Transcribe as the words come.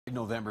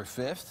November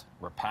 5th.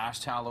 We're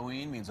past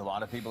Halloween, means a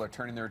lot of people are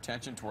turning their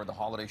attention toward the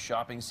holiday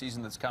shopping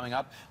season that's coming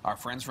up. Our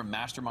friends from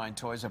Mastermind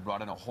Toys have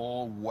brought in a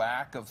whole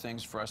whack of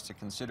things for us to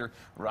consider.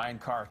 Ryan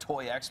Carr,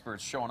 toy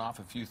experts, showing off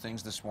a few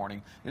things this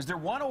morning. Is there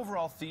one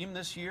overall theme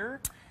this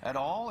year at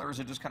all, or is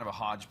it just kind of a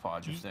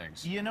hodgepodge of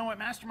things? You know, at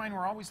Mastermind,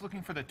 we're always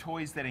looking for the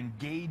toys that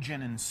engage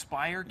and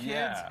inspire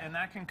kids, and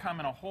that can come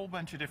in a whole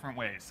bunch of different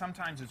ways.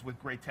 Sometimes it's with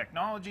great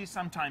technology,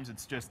 sometimes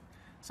it's just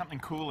something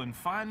cool and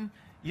fun.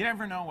 You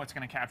never know what's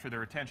going to capture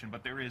their attention,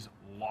 but there is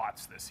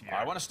lots this year.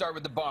 I want to start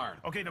with the barn.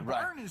 Okay, the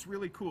barn is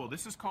really cool.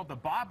 This is called the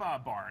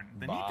Baba Barn.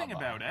 The neat thing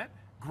about it,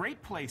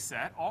 great play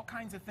set, all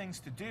kinds of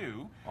things to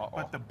do,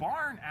 but the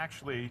barn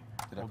actually,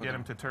 we'll get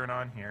him to turn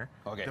on here.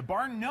 Okay. The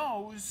barn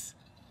knows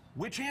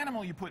which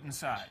animal you put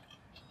inside.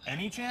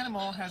 And each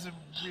animal has a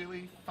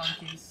really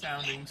funky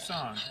sounding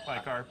song,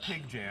 like our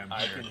pig jam here.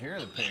 I can hear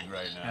the pig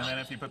right now. And then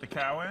if you put the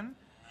cow in,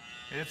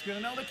 it's going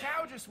to know the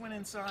cow just went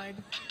inside.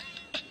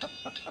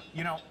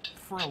 You know,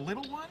 for a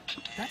little one,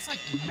 that's like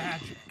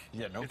magic.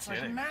 Yeah, no it's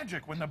kidding. It's like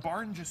magic when the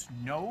barn just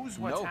knows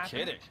what's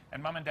happening. No kidding.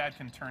 And Mom and Dad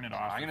can turn it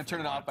off. I'm going to turn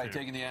it off by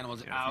taking the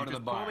animals out of the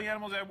barn. Pull the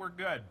animals out, we're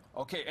good.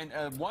 Okay,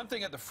 and one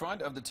thing at the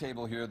front of the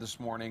table here this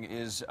morning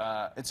is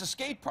it's a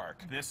skate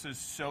park. This is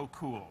so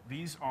cool.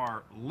 These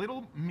are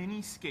little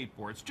mini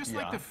skateboards, just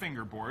like the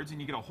fingerboards, and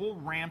you get a whole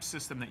ramp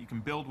system that you can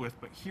build with,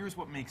 but here's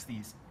what makes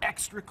these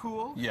extra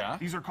cool. Yeah.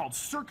 These are called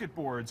circuit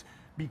boards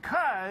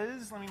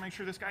because, let me make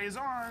sure this guy is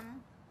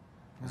on.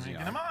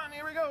 Get him on,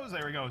 here he goes,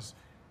 there he goes.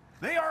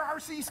 They are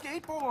RC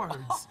skateboards.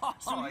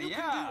 So you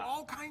can do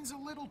all kinds of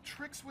little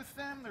tricks with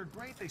them. They're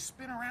great. They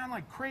spin around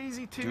like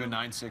crazy, too. Do a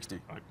 960.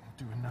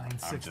 Do a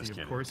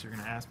 960. Of course, you're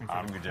going to ask me for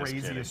I'm the just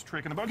craziest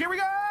trick in the book. Here we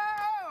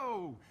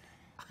go!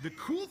 The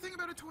cool thing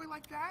about a toy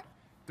like that,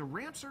 the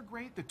ramps are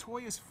great, the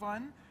toy is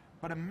fun,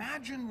 but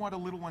imagine what a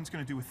little one's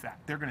going to do with that.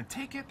 They're going to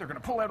take it, they're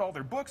going to pull out all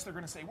their books, they're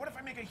going to say, what if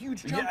I make a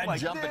huge jump like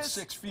this? Yeah, jump at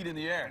 6 feet in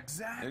the air.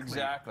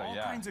 Exactly. All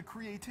kinds of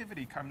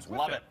creativity comes with it.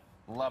 Love it.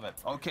 Love it.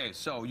 Okay,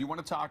 so you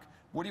want to talk,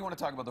 what do you want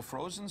to talk about, the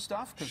Frozen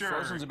stuff? Because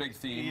Frozen's a big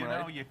theme,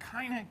 right? You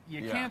know,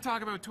 you can't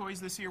talk about toys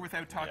this year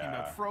without talking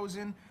about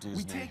Frozen. Disney.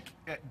 We take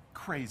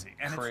crazy,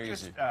 and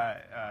it's just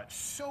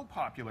so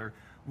popular.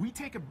 We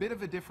take a bit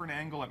of a different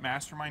angle at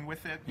Mastermind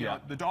with it. You know,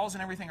 the dolls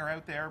and everything are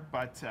out there,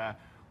 but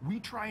we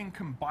try and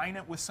combine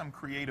it with some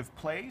creative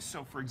play.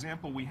 So, for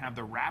example, we have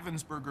the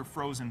Ravensburger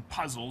Frozen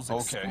puzzles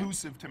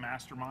exclusive to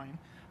Mastermind.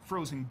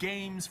 Frozen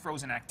games,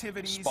 Frozen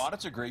activities.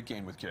 Spotit's a great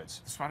game with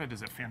kids. Spotted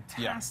is a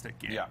fantastic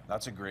game. Yeah,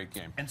 that's a great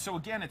game. And so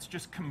again, it's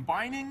just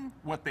combining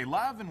what they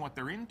love and what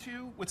they're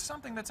into with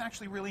something that's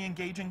actually really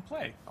engaging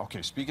play.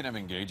 Okay, speaking of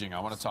engaging, I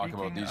want to talk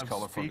about these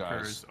colorful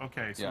guys.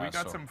 Okay, so we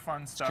got some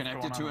fun stuff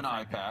connected to an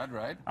iPad,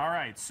 right? All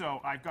right,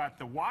 so I've got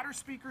the water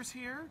speakers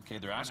here. Okay,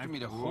 they're asking me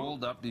to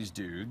hold up these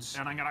dudes.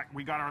 And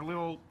we got our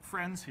little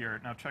friends here.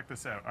 Now check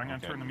this out. I'm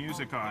going to turn the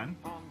music on.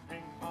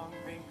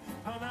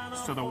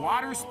 So the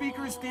water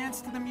speakers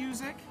dance to the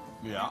music.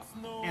 Yeah.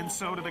 And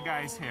so do the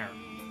guy's hair.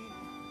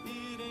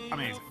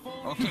 Amazing.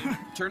 Okay,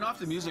 turn off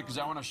the music because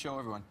I want to show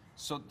everyone.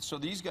 So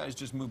these guys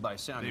just move by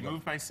sound. They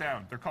move by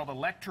sound. They're called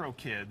Electro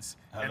Kids.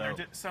 And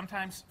they're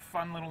sometimes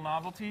fun little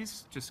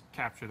novelties. Just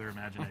capture their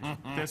imagination.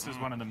 This is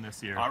one of them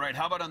this year. All right,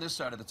 how about on this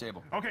side of the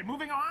table? Okay,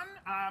 moving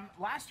on.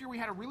 Last year we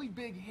had a really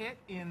big hit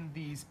in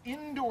these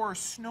indoor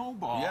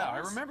snowballs. Yeah, I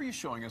remember you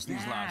showing us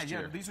these last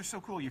year. Yeah, these are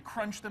so cool. You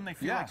crunch them, they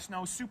feel like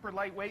snow, super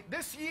lightweight.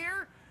 This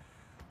year,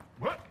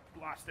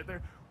 lost it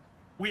there.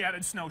 We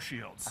added snow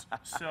shields.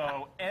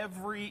 So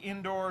every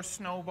indoor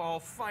snowball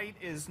fight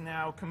is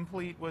now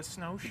complete with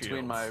snow shields.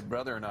 Between my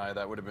brother and I,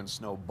 that would have been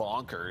snow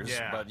bonkers.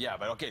 Yeah.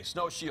 But okay,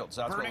 snow shields.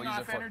 That's Burning what we use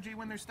off it for. energy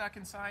when they're stuck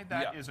inside.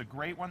 That is a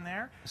great one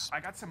there. I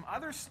got some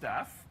other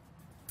stuff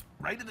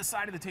right to the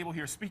side of the table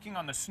here, speaking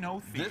on the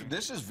snow theme.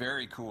 This is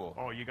very cool.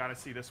 Oh, you got to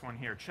see this one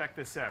here. Check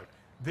this out.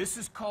 This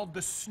is called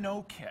the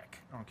Snow Kick,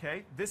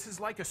 okay? This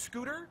is like a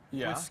scooter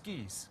with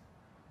skis.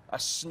 A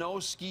snow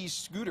ski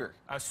scooter.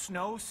 A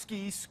snow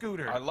ski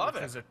scooter. I love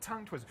it. It's a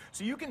tongue twister.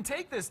 So you can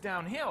take this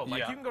downhill.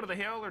 Like you can go to the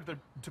hill or the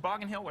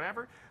toboggan hill,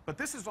 whatever. But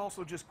this is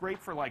also just great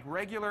for like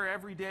regular,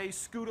 everyday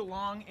scoot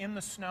along in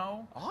the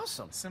snow.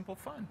 Awesome. Simple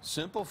fun.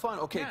 Simple fun.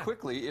 Okay,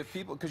 quickly, if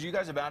people, because you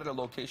guys have added a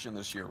location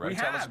this year, right?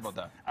 Tell us about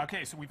that.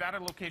 Okay, so we've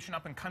added a location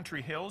up in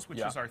Country Hills, which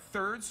is our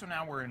third. So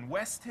now we're in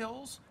West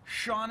Hills,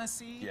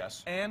 Shaughnessy,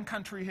 and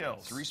Country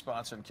Hills. 3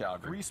 spots in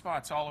Calgary. 3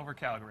 spots all over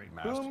Calgary.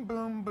 Boom,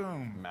 boom,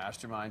 boom.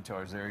 Mastermind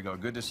Toys. There you go.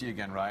 Good to see you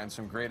again, Ryan.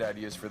 Some great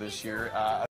ideas for this year.